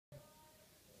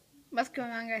What's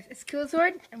going on, guys? It's Cool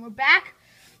Sword, and we're back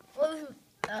with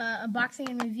unboxing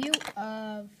and review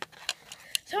of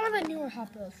some of the newer Hot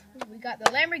Wheels. We got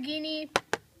the Lamborghini,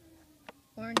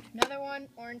 orange, another one,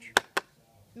 orange,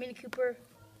 Mini Cooper,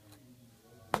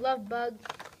 Love Bug,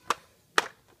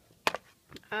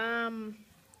 Skyline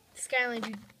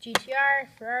GTR,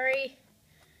 Ferrari,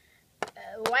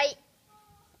 white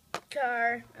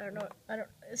car,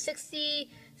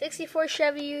 64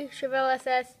 Chevy Chevelle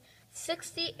SS,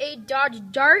 68 Dodge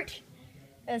Dart,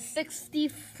 a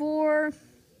 64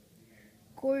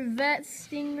 Corvette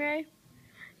Stingray,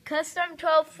 custom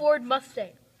 12 Ford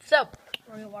Mustang. So,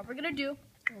 what we're gonna do,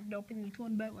 we're gonna open each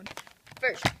one by one.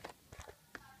 First,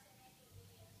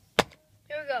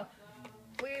 here we go.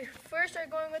 We first are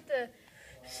going with the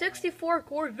 64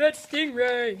 Corvette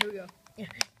Stingray. Here we go. Yeah.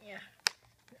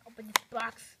 Open this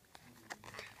box.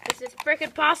 This is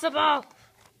freaking possible.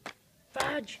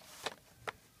 Fudge.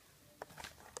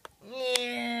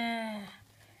 Yeah.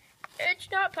 It's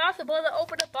not possible to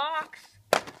open a box.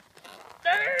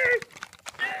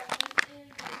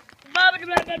 Blah,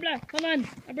 blah, blah, blah. Hold on.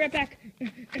 I'll be right back.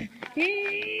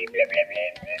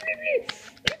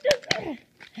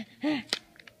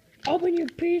 Open your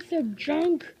piece of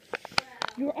junk.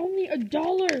 You're only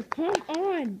 $1. Come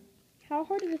on. How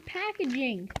hard is this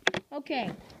packaging?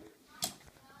 Okay.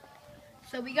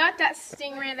 So we got that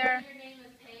Stingray there.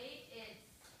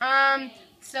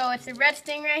 So it's a red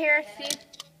Stingray here. See?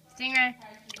 Stingray,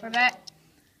 Corvette.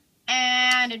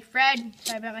 And it's red.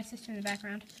 Sorry about my sister in the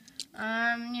background.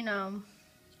 You know.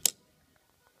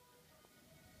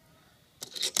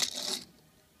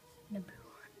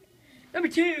 Number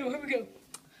 2, here we go.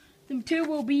 Number 2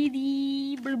 will be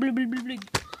the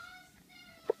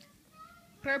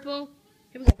purple.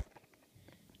 Here we go.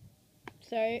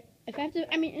 Sorry, if I have to,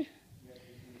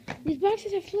 these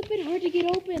boxes are flipping hard to get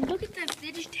open. Look at this,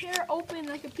 they just tear open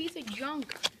like a piece of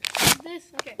junk. Like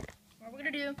this, okay. What we're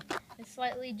gonna do is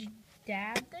slightly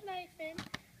dab the knife in.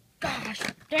 Gosh,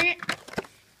 dang it.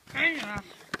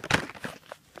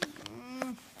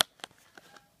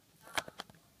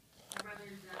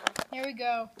 Here we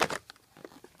go.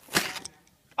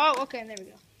 Oh, okay, there we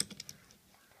go.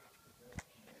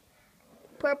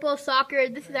 Purple soccer.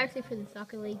 This is actually for the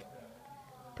soccer league.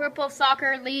 Purple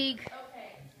soccer league.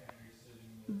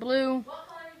 Blue.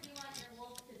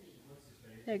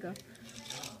 There you go.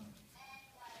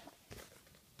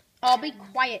 I'll be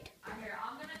quiet.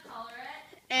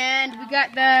 And we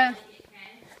got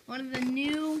one of the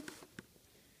new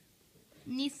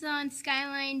Nissan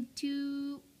Skyline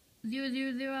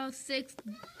 20006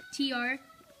 TR.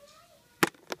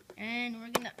 And we're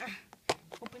gonna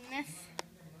open this.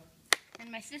 And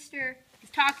my sister is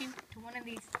talking to one of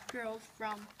these girls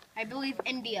from, I believe,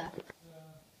 India.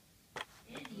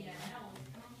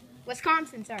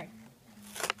 Wisconsin, sorry.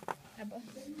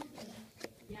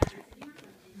 Yeah.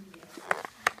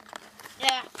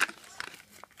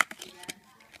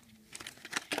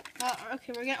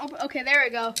 Okay, we're gonna open. Okay, there we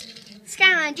go.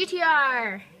 Skyline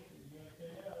GTR.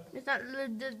 It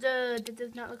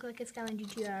does not look like a Skyline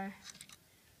GTR.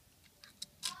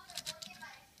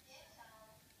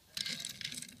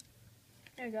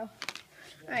 There we go.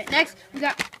 Alright, next we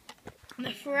got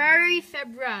the Ferrari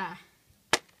Febra.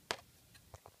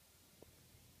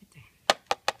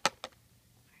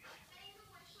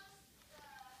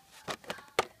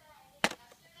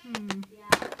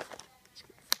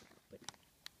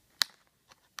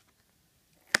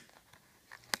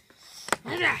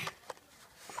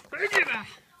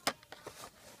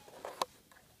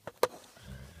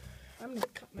 I'm gonna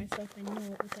cut myself, I know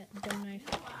it, with that dumb knife.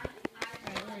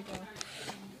 Alright, there we go.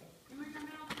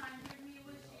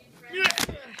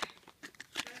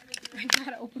 I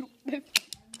gotta open it.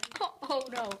 Oh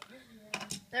no.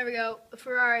 There we go.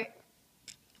 Ferrari.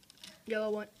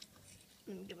 Yellow one.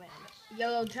 Let me get my hand up.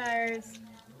 Yellow tires.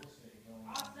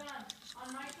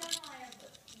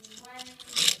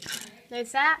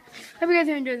 There's that. Hope you guys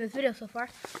are enjoying this video so far.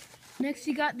 Next,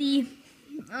 you got the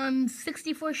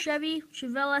 64 Chevy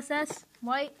Chevelle SS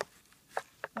white.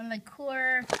 One of the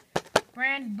cooler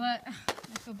brands, but I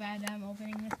feel bad that I'm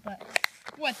opening this, but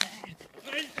what the heck.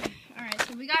 Alright,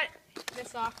 so we got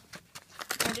this off.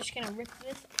 I'm just gonna rip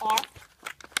this off.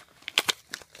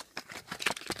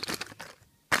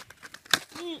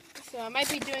 So I might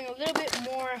be doing a little bit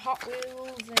more Hot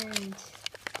Wheels, and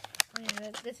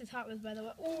this is Hot Wheels, by the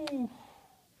way. Ooh!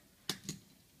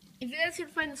 If you guys can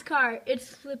find this car, it's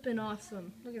flipping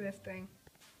awesome. Look at this thing.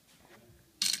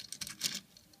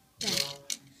 Yeah.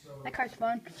 That car's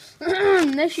fun.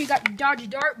 Next, you got Dodge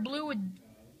Dart blue with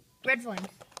red flames.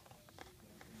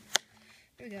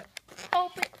 Here we go.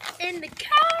 Open in the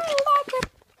car.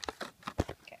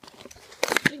 Okay.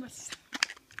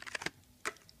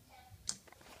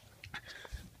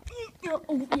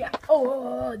 Oh, yeah.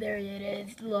 Oh, there it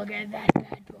is. Look at that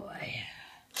bad boy.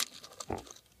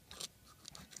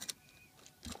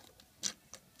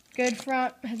 Good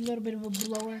front. Has a little bit of a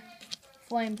blower.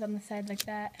 Flames on the side like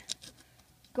that.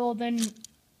 Golden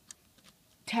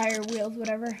tire wheels,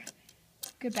 whatever.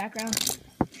 Good background.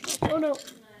 Oh no.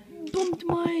 Bumped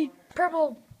my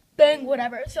purple thing,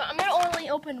 whatever. So I'm going to only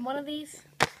open one of these.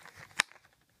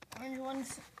 Orange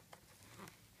ones.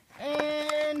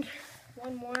 And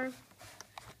one more,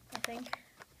 I think.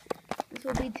 This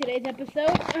will be today's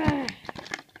episode.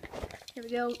 Here we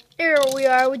go. Here we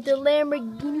are with the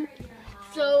Lamborghini.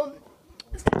 So,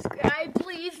 subscribe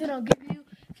please, and I'll give you,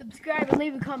 subscribe and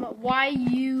leave a comment why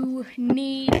you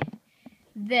need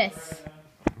this.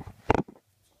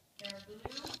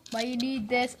 Why you need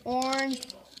this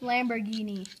orange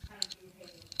Lamborghini.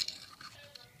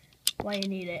 Why you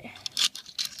need it.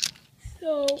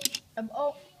 So,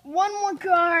 oh, one more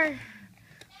car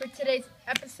for today's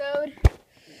episode.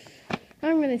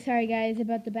 I'm really sorry, guys,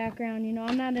 about the background. You know,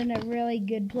 I'm not in a really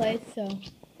good place, so.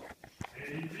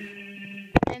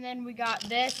 And then we got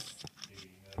this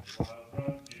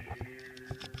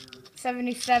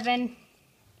 77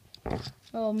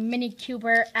 little Mini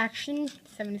Cooper Action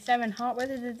 77 Hot. What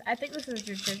is this? I think this is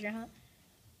your treasure hunt.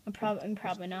 I'm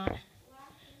probably not.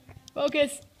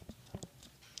 Focus.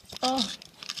 Oh,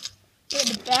 look at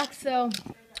the back. So,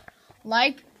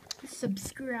 like,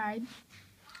 subscribe.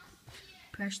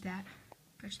 Push that.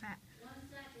 Push that.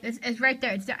 It's right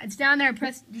there. It's down there.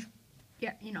 Press.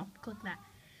 Yeah, you know, click that.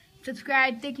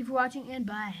 Subscribe. Thank you for watching, and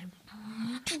bye.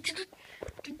 Here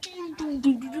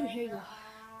you go.